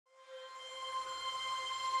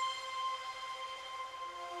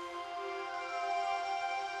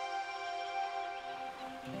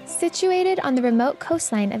Situated on the remote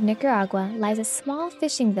coastline of Nicaragua lies a small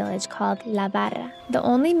fishing village called La Barra. The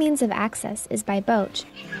only means of access is by boat.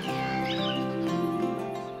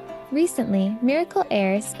 Recently, Miracle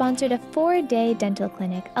Air sponsored a 4-day dental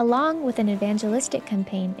clinic along with an evangelistic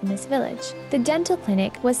campaign in this village. The dental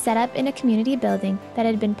clinic was set up in a community building that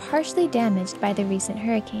had been partially damaged by the recent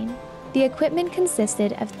hurricane. The equipment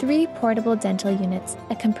consisted of 3 portable dental units,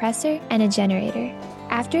 a compressor, and a generator.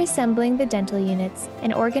 After assembling the dental units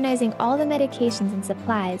and organizing all the medications and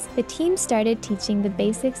supplies, the team started teaching the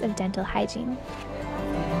basics of dental hygiene.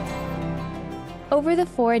 Over the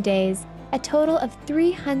 4 days, a total of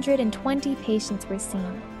 320 patients were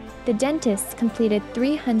seen. The dentists completed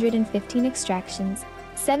 315 extractions,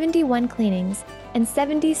 71 cleanings, and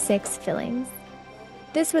 76 fillings.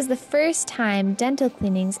 This was the first time dental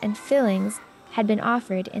cleanings and fillings had been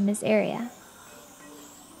offered in this area.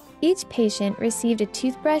 Each patient received a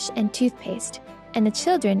toothbrush and toothpaste, and the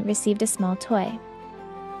children received a small toy.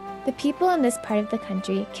 The people in this part of the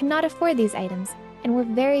country cannot afford these items, and we're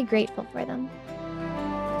very grateful for them.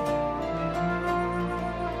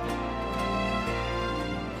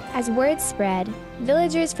 As word spread,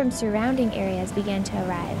 villagers from surrounding areas began to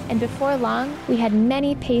arrive, and before long, we had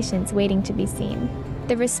many patients waiting to be seen.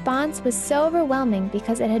 The response was so overwhelming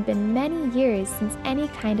because it had been many years since any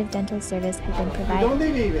kind of dental service had been provided.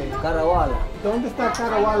 ¿Dónde vive? Caraguala. ¿Dónde está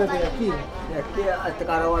Caraguala de aquí? De aquí hasta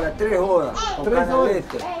Caraguala 3 horas, con 3 horas.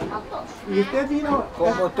 canalete. ¿Y usted vino?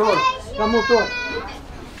 Con motor. Con motor.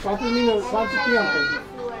 ¿Cuánto tiempo?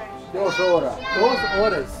 2 horas. 2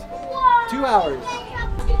 horas. 2 hours.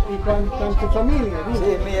 ¿Y con tu familia?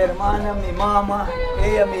 Sí, mi hermana, mi mamá,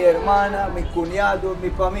 ella, mi hermana, mi cuñado, mi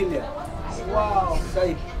familia. Wow.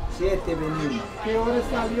 6, 7 venimos. ¿Qué hora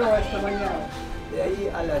salió esta mañana? De ahí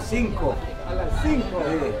a las 5. A las 5.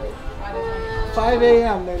 Sí. 5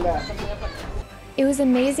 a.m. they left. It was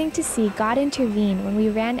amazing to see God intervene when we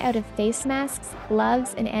ran out of face masks,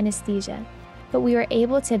 gloves, and anesthesia, but we were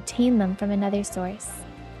able to obtain them from another source.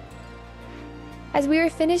 As we were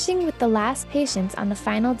finishing with the last patients on the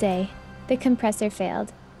final day, the compressor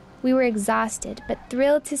failed. We were exhausted, but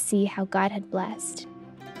thrilled to see how God had blessed.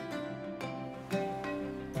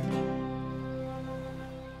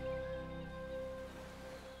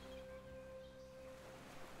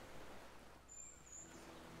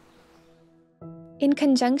 In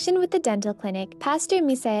conjunction with the dental clinic, Pastor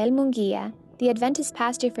Misael Munguia, the Adventist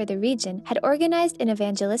pastor for the region, had organized an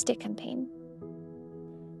evangelistic campaign.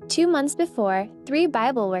 2 months before, 3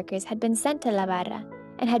 Bible workers had been sent to La Barra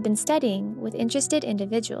and had been studying with interested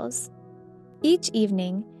individuals. Each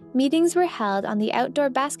evening, meetings were held on the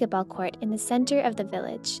outdoor basketball court in the center of the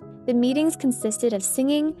village. The meetings consisted of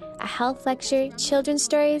singing, a health lecture, children's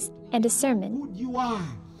stories, and a sermon. Good you are.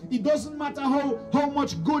 It doesn't matter how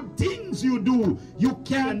much good things you do, you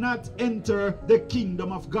cannot enter the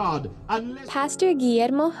kingdom of God unless... Pastor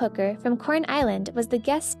Guillermo Hooker from Corn Island was the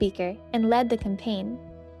guest speaker and led the campaign.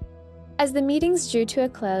 As the meetings drew to a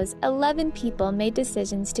close, 11 people made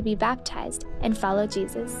decisions to be baptized and follow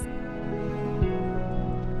Jesus.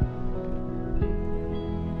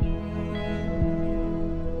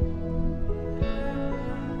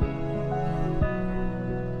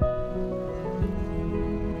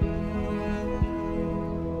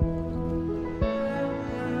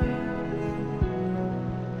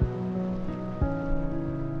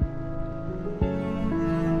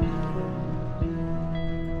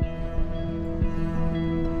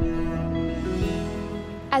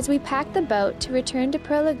 As we packed the boat to return to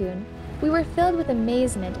Pearl Lagoon, we were filled with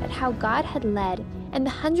amazement at how God had led and the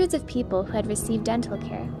hundreds of people who had received dental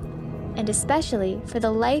care, and especially for the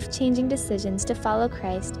life-changing decisions to follow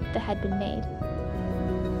Christ that had been made.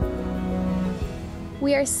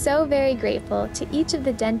 We are so very grateful to each of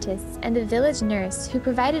the dentists and the village nurse who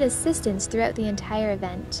provided assistance throughout the entire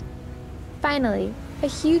event. Finally, a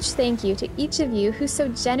huge thank you to each of you who so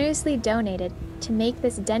generously donated to make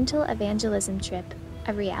this dental evangelism trip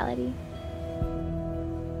a reality.